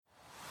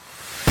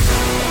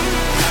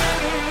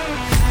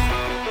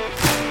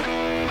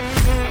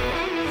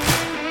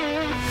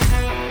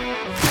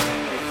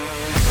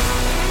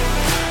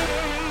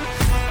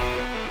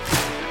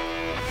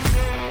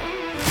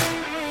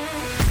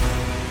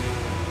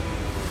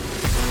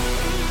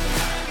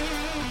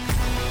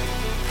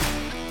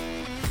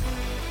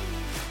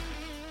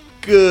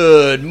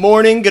Good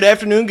morning, good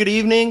afternoon, good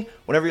evening.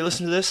 Whenever you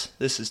listen to this,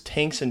 this is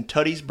Tanks and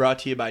Tuddies brought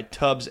to you by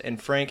Tubbs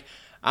and Frank.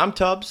 I'm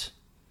Tubbs.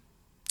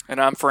 And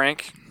I'm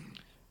Frank.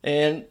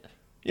 And,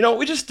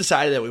 we just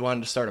decided that we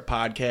wanted to start a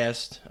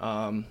podcast.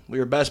 We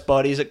were best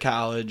buddies at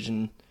college,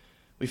 and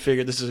we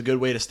figured this is a good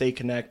way to stay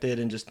connected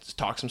and just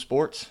talk some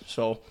sports.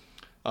 So,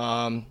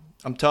 I'm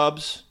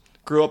Tubbs,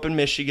 grew up in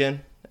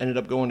Michigan, ended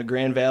up going to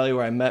Grand Valley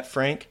where I met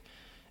Frank.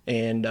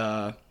 And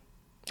I'll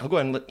go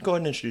ahead and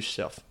introduce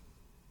yourself.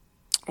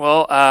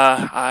 Well,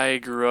 I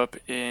grew up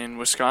in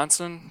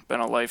Wisconsin, been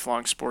a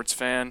lifelong sports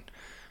fan.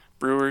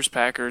 Brewers,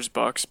 Packers,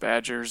 Bucks,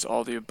 Badgers,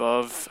 all the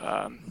above.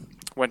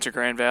 Went to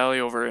Grand Valley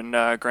over in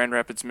Grand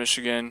Rapids,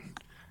 Michigan.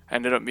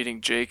 Ended up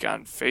meeting Jake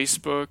on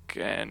Facebook,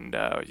 and,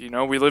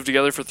 we lived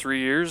together for 3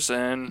 years,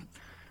 and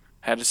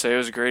had to say it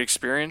was a great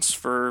experience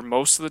for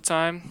most of the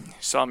time.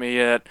 He saw me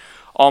at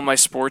all my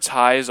sports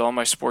highs, all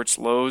my sports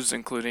lows,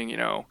 including,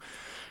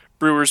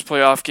 Brewers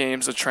playoff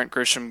games, the Trent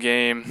Grisham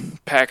game,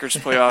 Packers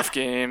playoff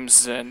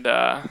games, and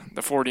the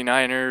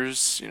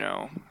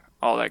 49ers,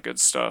 all that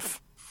good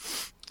stuff.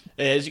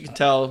 As you can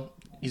tell,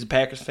 he's a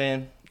Packers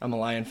fan. I'm a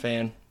Lion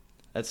fan.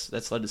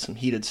 That's led to some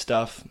heated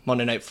stuff.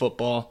 Monday Night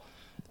Football,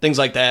 things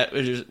like that.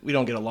 We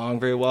don't get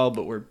along very well,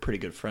 but we're pretty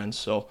good friends.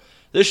 So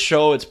this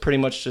show, it's pretty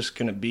much just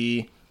going to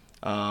be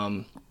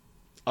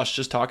us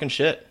just talking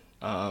shit.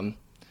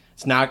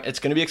 It's going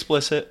to be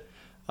explicit.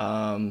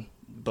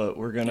 But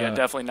we're going to... Yeah,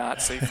 definitely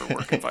not safe for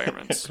work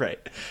environments. Right.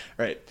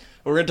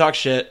 We're going to talk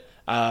shit.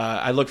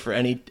 I look for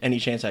any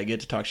chance I get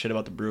to talk shit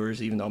about the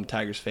Brewers, even though I'm a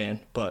Tigers fan,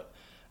 but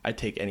I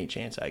take any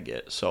chance I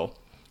get. So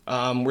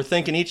we're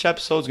thinking each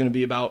episode is going to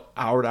be about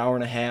hour to hour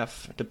and a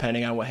half,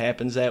 depending on what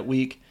happens that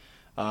week.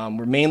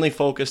 We're mainly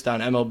focused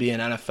on MLB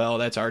and NFL.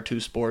 That's our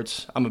two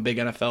sports. I'm a big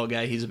NFL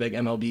guy. He's a big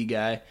MLB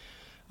guy.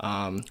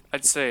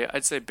 I'd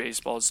say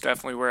baseball is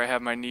definitely where I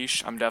have my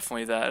niche. I'm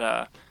definitely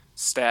that...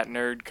 stat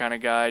nerd kind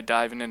of guy,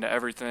 diving into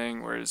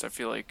everything, whereas I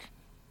feel like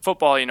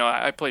football,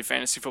 I play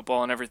fantasy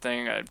football and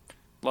everything. I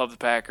love the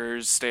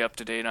Packers, stay up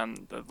to date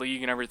on the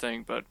league and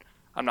everything, but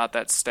I'm not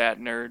that stat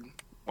nerd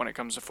when it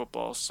comes to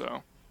football.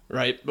 So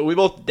right, but we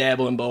both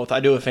dabble in both.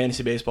 I do a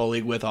fantasy baseball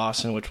league with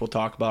Austin, which we'll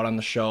talk about on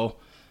the show.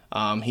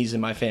 He's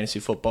in my fantasy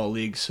football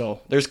league,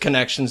 so there's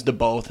connections to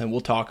both, and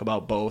we'll talk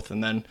about both.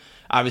 And then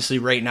obviously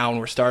right now when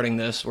we're starting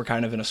this, we're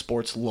kind of in a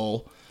sports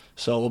lull.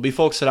 So we'll be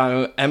focused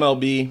on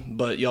MLB,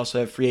 but you also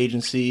have free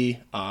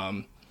agency,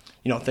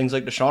 things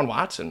like Deshaun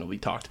Watson will be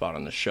talked about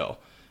on the show.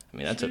 I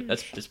mean,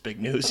 that's just big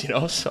news,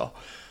 so.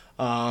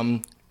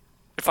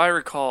 If I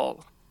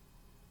recall,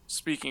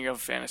 speaking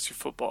of fantasy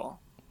football,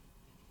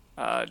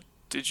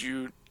 did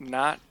you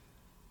not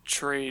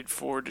trade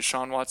for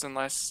Deshaun Watson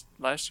last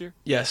year?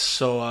 Yes,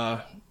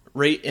 so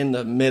right in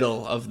the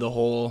middle of the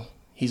whole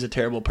he's a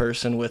terrible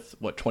person with,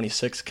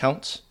 26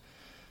 counts?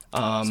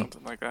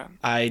 Something like that.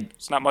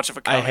 It's not much of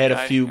a I had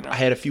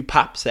a few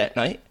pops that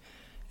night,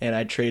 and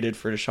I traded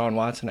for Deshaun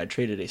Watson. I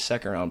traded a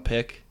second-round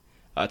pick.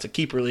 It's a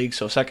keeper league,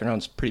 so second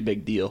round's a pretty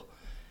big deal.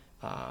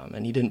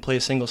 And he didn't play a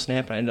single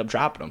snap, and I ended up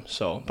dropping him.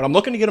 So, but I'm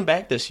looking to get him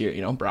back this year.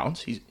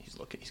 Browns. He's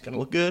going to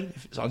look good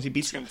as long as he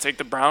beats. He's going to take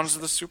the Browns to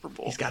the Super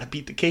Bowl. He's got to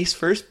beat the case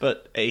first,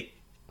 but hey,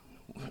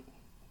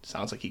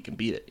 sounds like he can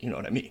beat it. You know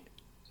what I mean?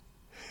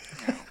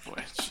 Oh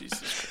boy, Jesus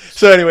Christ.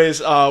 So,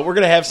 anyways, we're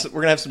gonna have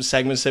some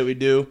segments that we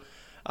do.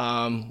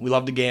 We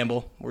love to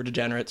gamble. We're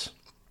degenerates.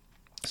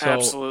 So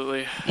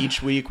absolutely.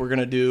 Each week we're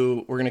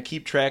gonna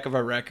keep track of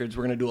our records.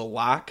 We're gonna do a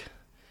lock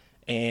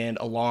and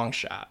a long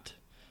shot.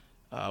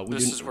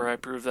 This is where I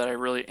prove that I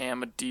really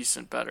am a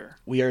decent bettor.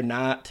 We are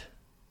not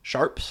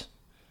sharps.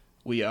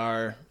 We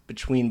are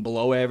between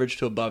below average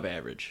to above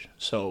average.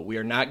 So we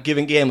are not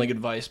giving gambling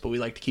advice, but we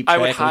like to keep track.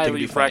 I would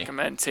highly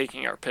recommend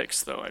taking our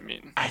picks, though.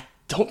 I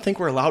don't think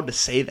we're allowed to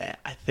say that.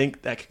 I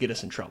think that could get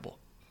us in trouble.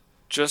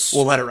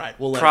 We'll let it ride.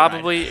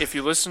 Probably, if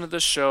you listen to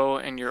this show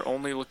and you're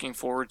only looking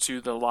forward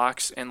to the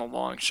locks and the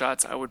long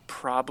shots, I would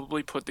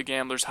probably put the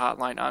Gambler's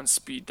Hotline on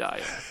speed dial.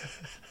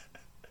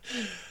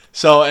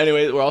 So,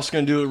 anyway, we're also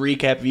going to do a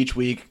recap of each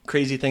week,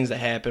 crazy things that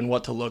happen,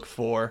 what to look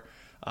for.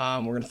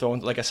 We're going to throw in,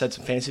 like I said,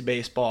 some fantasy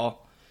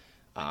baseball.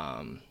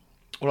 What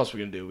else are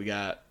we going to do? We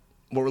got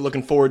what we're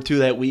looking forward to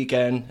that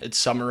weekend. It's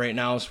summer right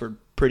now, so we're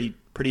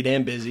pretty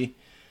damn busy.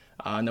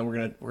 And then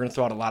we're gonna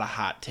throw out a lot of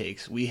hot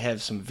takes. We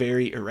have some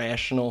very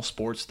irrational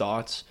sports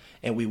thoughts,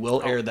 and we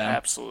will air them.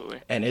 Absolutely.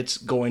 And it's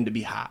going to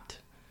be hot.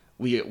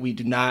 We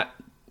do not.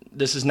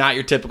 This is not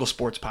your typical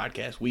sports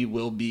podcast. We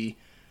will be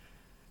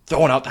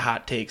throwing out the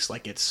hot takes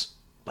like it's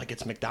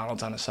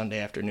McDonald's on a Sunday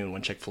afternoon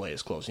when Chick-fil-A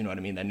is closed. You know what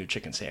I mean? That new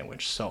chicken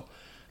sandwich. So,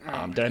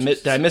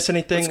 did I miss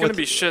anything? It's gonna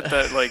be shit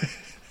that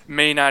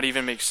may not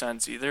even make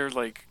sense either.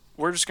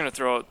 We're just gonna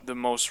throw out the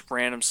most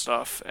random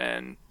stuff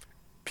and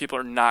people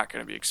are not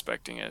going to be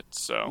expecting it.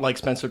 So, like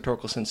Spencer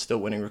Torkelson still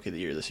winning Rookie of the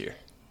Year this year.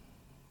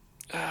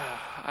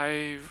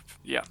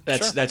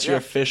 That's your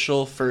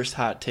official first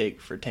hot take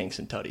for Tanks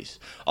and Tuddies.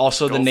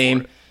 Also, the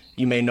name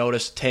you may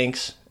notice: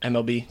 Tanks,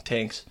 MLB,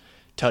 Tanks,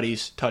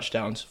 Tuddies,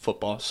 touchdowns,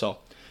 football. So,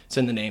 It's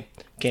in the name.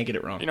 Can't get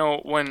it wrong. You know,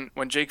 when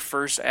Jake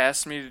first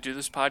asked me to do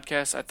this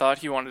podcast, I thought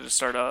he wanted to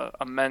start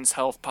a men's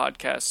health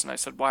podcast, and I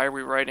said, why are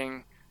we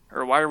recording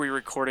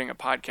a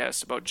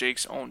podcast about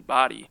Jake's own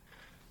body?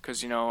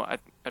 Because, you know,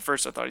 at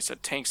first I thought he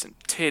said tanks and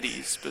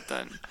titties, but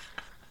then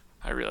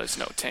I realized,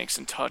 no, tanks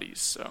and tutties,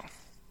 so.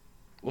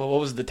 Well,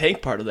 what was the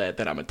tank part of that?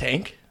 That I'm a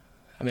tank?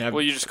 I mean,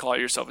 well, you just call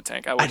yourself a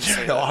tank. I wouldn't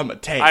say that. I'm a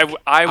tank.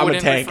 I'm a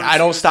tank. I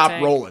don't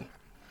stop rolling.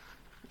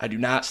 I do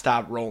not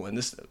stop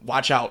rolling.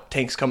 Watch out,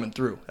 tanks coming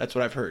through. That's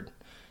what I've heard.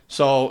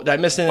 So did I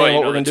miss anything on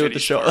what we're gonna do with the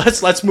show?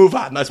 Let's move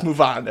on. Let's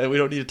move on. We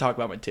don't need to talk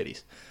about my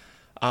titties.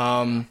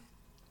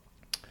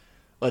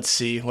 Let's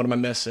see. What am I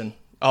missing?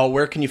 Oh,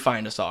 where can you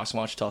find us, Austin?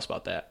 Why don't you tell us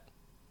about that?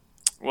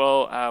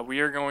 Well,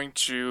 we are going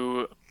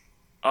to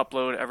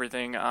upload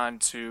everything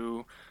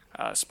onto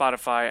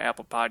Spotify,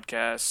 Apple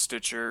Podcasts,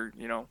 Stitcher,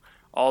 you know,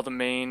 all the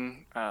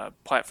main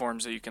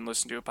platforms that you can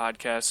listen to a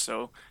podcast.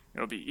 So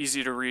it'll be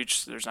easy to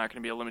reach. There's not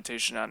going to be a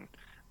limitation on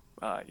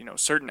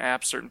certain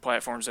apps, certain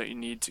platforms that you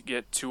need to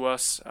get to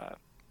us.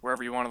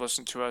 Wherever you want to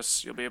listen to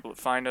us, you'll be able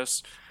to find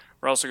us.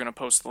 We're also going to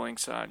post the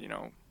links on,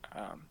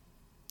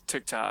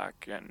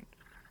 TikTok and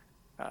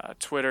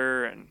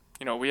Twitter, and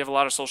we have a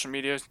lot of social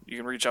media. You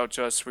can reach out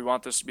to us. We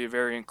want this to be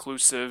very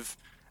inclusive.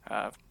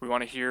 We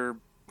want to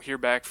hear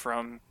back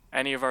from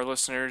any of our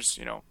listeners.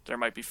 There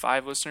might be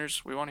 5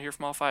 listeners. We want to hear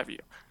from all 5 of you.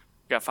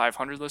 We got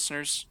 500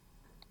 listeners.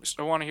 We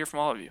still want to hear from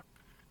all of you.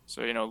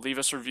 So, leave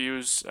us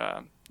reviews.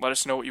 Let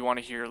us know what you want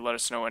to hear. Let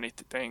us know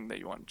anything that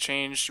you want to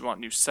change. You want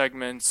new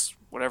segments,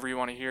 whatever you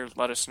want to hear,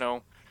 let us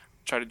know.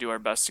 Try to do our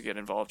best to get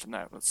involved in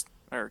that.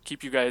 Or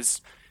keep you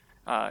guys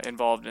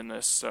involved in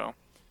this. So,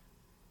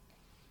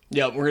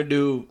 yeah, we're gonna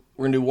do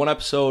one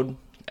episode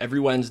every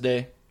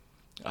Wednesday.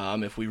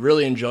 If we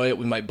really enjoy it,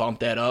 we might bump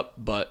that up.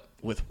 But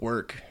with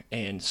work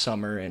and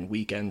summer and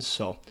weekends,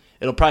 so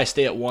it'll probably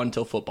stay at 1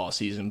 till football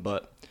season.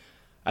 But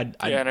I'm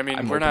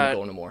we're not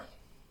going to more.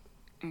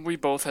 We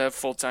both have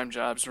full-time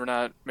jobs. We're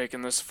not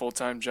making this a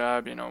full-time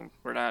job.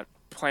 We're not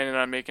planning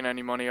on making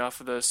any money off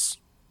of this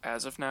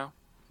as of now.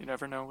 You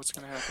never know what's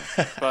going to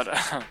happen. But,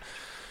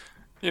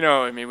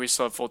 we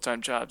still have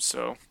full-time jobs.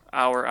 So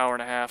hour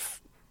and a half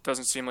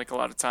doesn't seem like a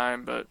lot of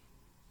time, but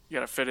you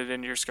got to fit it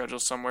into your schedule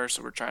somewhere.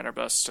 So we're trying our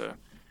best to,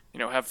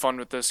 have fun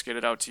with this, get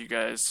it out to you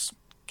guys,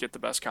 get the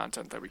best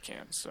content that we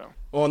can. So.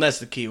 Well, and that's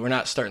the key. We're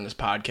not starting this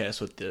podcast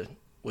with the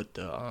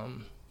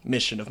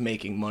mission of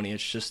making money.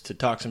 It's just to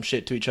talk some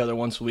shit to each other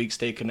once a week,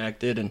 stay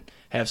connected, and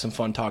have some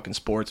fun talking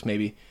sports.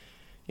 Maybe,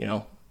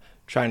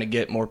 trying to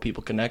get more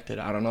people connected.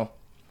 I don't know.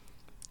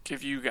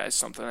 Give you guys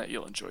something that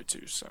you'll enjoy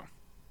too. So.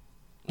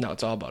 No,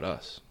 it's all about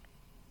us.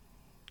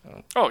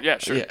 Oh yeah,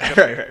 sure. Yeah,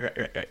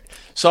 yep. Right.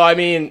 So I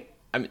mean,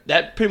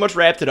 that pretty much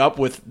wrapped it up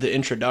with the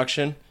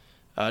introduction.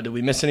 Did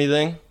we miss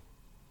anything?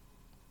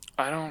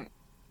 I don't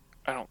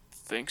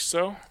think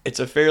so. It's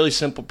a fairly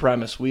simple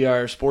premise. We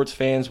are sports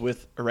fans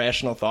with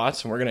irrational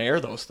thoughts, and we're going to air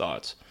those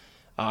thoughts.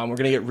 We're going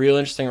to get real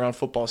interesting around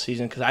football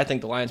season because I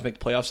think the Lions make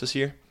the playoffs this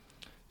year.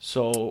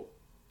 So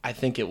I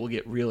think it will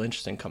get real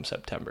interesting come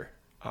September.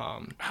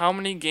 How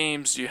many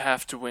games do you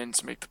have to win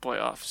to make the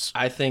playoffs?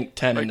 I think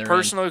 10 in their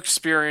personal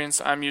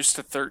experience, I'm used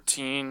to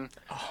 13.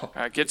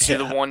 Gets you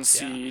the 1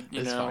 seed,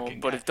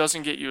 but it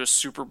doesn't get you a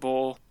Super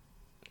Bowl.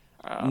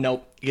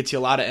 Nope. It gets you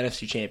a lot of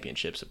NFC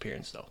Championships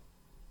appearance, though.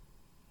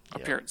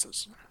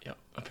 Appearances. Yep,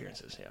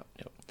 appearances, yep.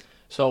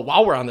 So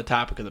while we're on the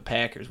topic of the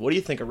Packers, what do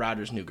you think of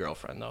Rodgers' new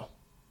girlfriend, though?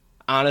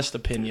 Honest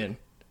opinion,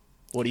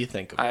 what do you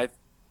think of her?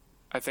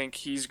 I think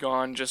he's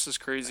gone just as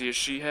crazy as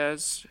she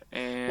has.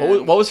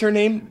 And what was her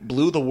name?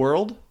 Blew the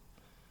World?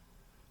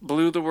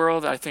 Blew the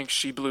World. I think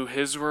she blew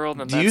his world,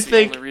 and that's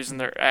the only reason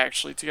they're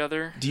actually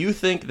together. Do you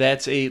think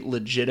that's a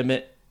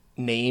legitimate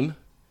name?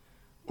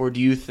 Or do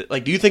you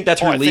think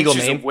that's her legal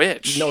name? A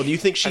witch. No, do you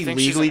think she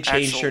legally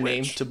changed her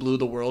name to Blew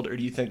the World, or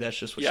do you think that's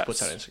just what she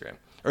puts on Instagram?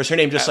 Or is her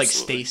name just like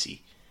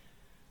Stacy?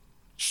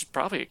 She's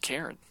probably a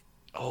Karen.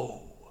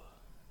 Oh,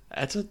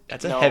 that's a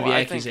heavy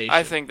accusation.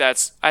 I think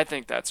that's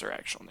her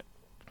actual name.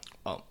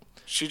 Oh,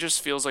 she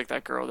just feels like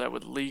that girl that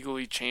would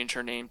legally change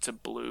her name to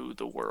Blew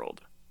the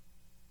World.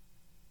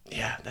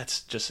 Yeah,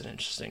 that's just an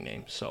interesting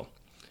name. So,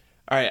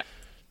 all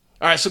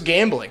right. So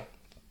gambling.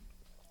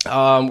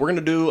 We're going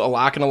to do a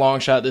lock and a long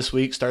shot this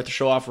week. Start the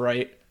show off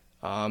right.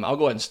 I'll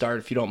go ahead and start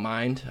if you don't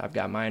mind. I've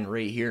got mine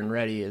right here and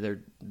ready.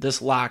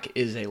 This lock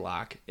is a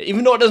lock.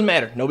 Even though it doesn't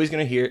matter. Nobody's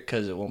going to hear it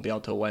because it won't be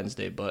out till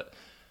Wednesday. But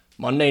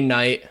Monday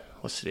night,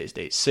 what's today's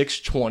date?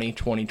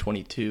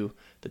 6/20/2022.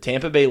 The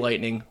Tampa Bay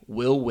Lightning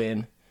will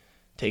win.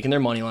 Taking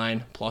their money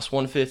line, plus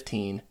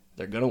 115.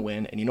 They're going to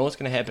win. And you know what's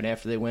going to happen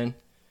after they win?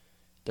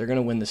 They're going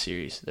to win the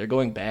series. They're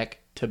going back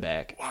to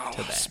back to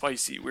back.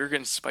 Spicy. We're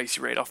getting spicy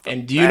right off the bat.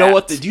 And do you know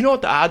what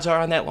the odds are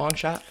on that long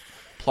shot?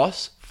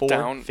 Plus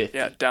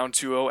 450. Down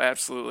 2-0,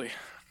 absolutely.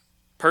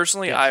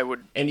 Personally, I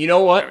would. And you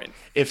know what?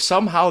 If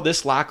somehow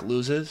this lock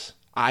loses,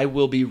 I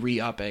will be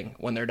re-upping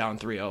when they're down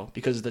 3-0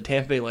 because the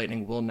Tampa Bay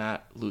Lightning will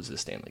not lose the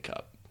Stanley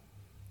Cup.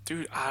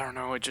 Dude, I don't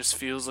know. It just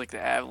feels like the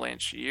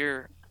Avalanche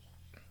year.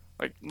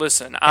 Like,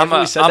 listen, I'm Haven't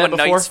we a said that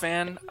before? Knights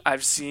fan.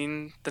 I've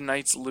seen the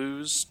Knights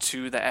lose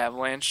to the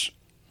Avalanche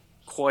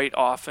quite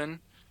often.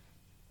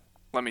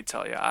 Let me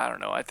tell you, I don't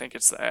know. I think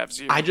it's the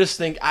Avs year. I just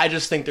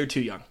think they're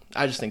too young.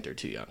 I just think they're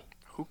too young.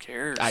 Who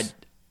cares? Age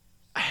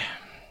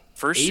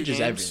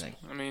is everything.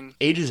 I mean,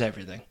 age is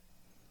everything.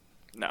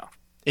 No.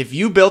 If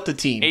you built a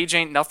team, age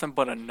ain't nothing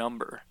but a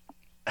number.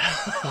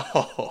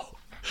 I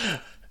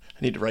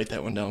need to write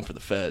that one down for the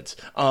feds.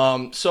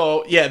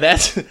 So yeah,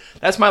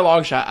 that's my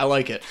long shot. I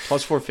like it.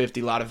 Plus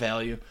 450, a lot of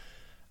value.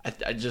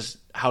 I just,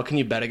 how can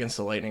you bet against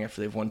the Lightning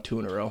after they've won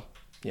 2 in a row?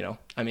 You know,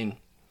 I mean,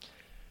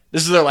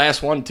 this is their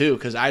last one too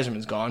because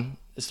Yzerman's gone.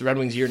 It's the Red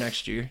Wings' year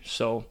next year,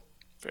 so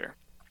fair.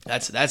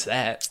 That's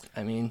that.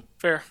 I mean,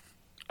 fair,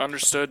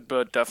 understood,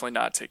 but definitely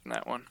not taking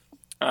that one.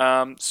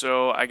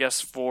 So I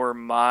guess for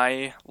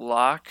my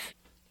lock,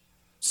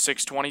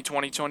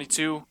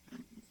 6/20/2022.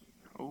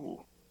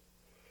 Ooh,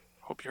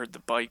 hope you heard the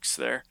bikes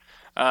there.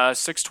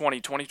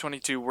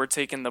 6/20/2022. We're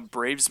taking the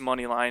Braves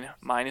money line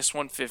minus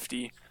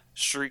 150.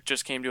 Streak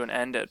just came to an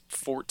end at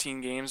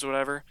 14 games,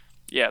 whatever.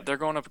 Yeah, they're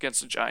going up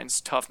against the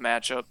Giants. Tough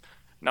matchup.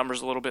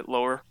 Numbers a little bit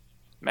lower.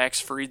 Max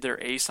Fried,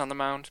 their ace on the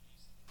mound.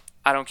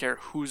 I don't care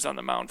who's on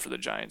the mound for the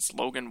Giants.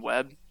 Logan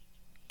Webb,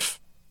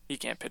 he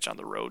can't pitch on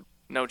the road.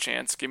 No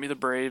chance. Give me the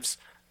Braves.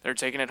 They're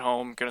taking it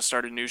home. Going to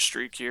start a new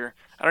streak here.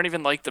 I don't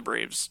even like the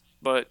Braves,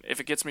 but if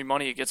it gets me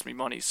money, it gets me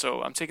money.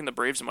 So I'm taking the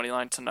Braves money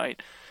line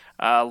tonight.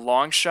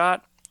 Long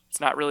shot. It's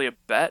not really a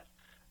bet,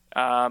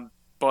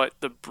 but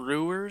the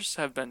Brewers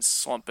have been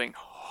slumping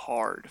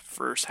hard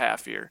first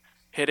half year.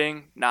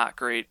 Hitting, not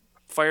great.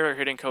 Fired our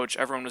hitting coach.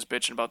 Everyone was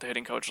bitching about the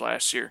hitting coach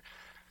last year.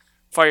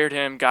 Fired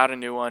him, got a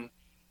new one.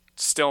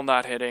 Still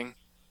not hitting.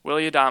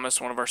 Willie Adames,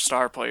 one of our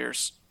star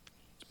players,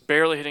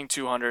 barely hitting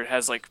 200,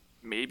 has like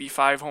maybe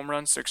 5 home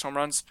runs, 6 home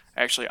runs.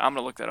 Actually, I'm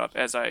going to look that up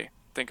as I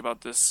think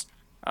about this.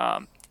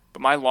 But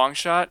my long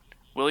shot,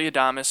 Willie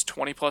Adames,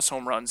 20-plus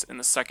home runs in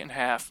the second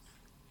half.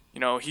 You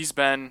know, he's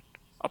been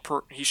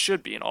he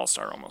should be an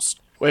all-star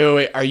almost.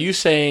 Wait. Are you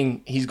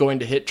saying he's going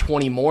to hit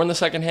 20 more in the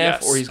second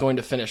half, Yes. Or he's going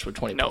to finish with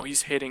 20 No, points?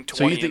 he's hitting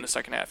 20 in the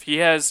second half. He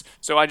has,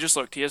 so I just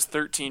looked, he has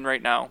 13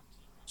 right now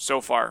so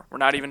far. We're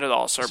not even to the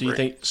all-star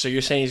break. So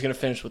you're saying he's going to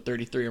finish with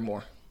 33 or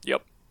more?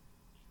 Yep.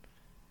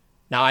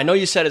 Now, I know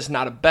you said it's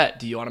not a bet.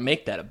 Do you want to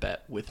make that a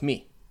bet with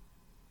me?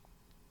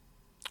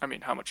 I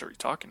mean, how much are we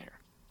talking here?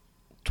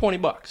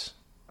 $20.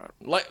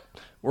 Like,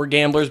 we're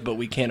gamblers, but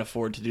we can't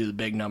afford to do the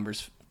big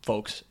numbers,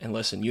 folks. And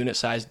listen, unit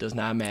size does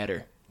not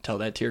matter. Tell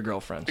that to your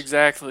girlfriends.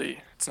 Exactly.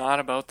 It's not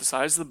about the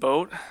size of the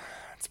boat.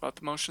 It's about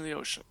the motion of the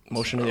ocean.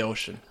 Motion of the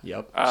ocean.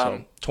 Yep.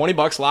 So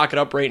 $20, lock it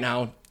up right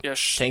now. Yes,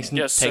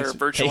 sir.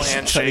 Virtual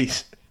handshake.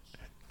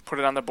 Put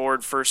it on the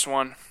board. First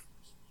one.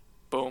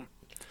 Boom.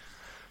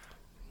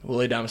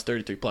 Willie Adames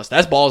 33 plus.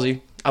 That's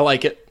ballsy. I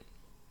like it.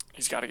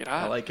 He's got to get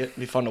hot. I like it. It'd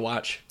be fun to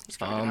watch. He's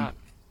got to get hot.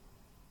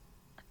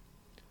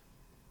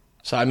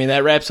 So, I mean,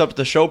 that wraps up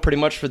the show pretty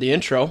much for the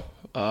intro.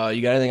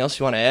 You got anything else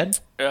you want to add?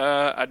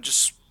 I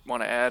just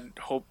want to add,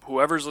 hope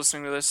whoever's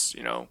listening to this,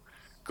 you know,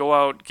 go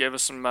out, give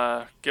us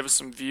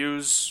some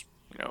views,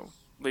 you know,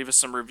 leave us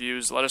some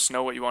reviews, let us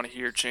know what you want to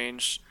hear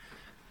change.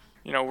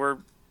 You know,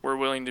 we're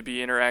willing to be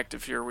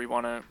interactive here. We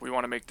want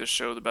to make this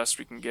show the best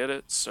we can get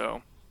it.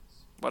 So,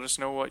 let us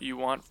know what you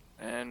want,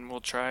 and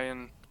we'll try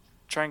and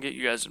get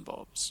you guys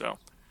involved. So,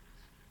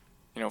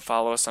 you know,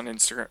 follow us on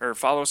Instagram, or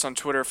follow us on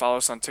Twitter, follow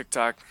us on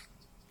TikTok,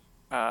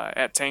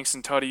 at Tanks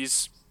and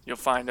Tuddies. You'll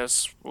find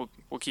us. We'll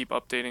keep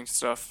updating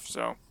stuff.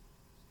 So,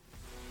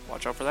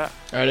 watch out for that.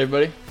 All right,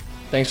 everybody.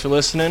 Thanks for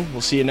listening.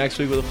 We'll see you next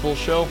week with a full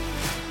show.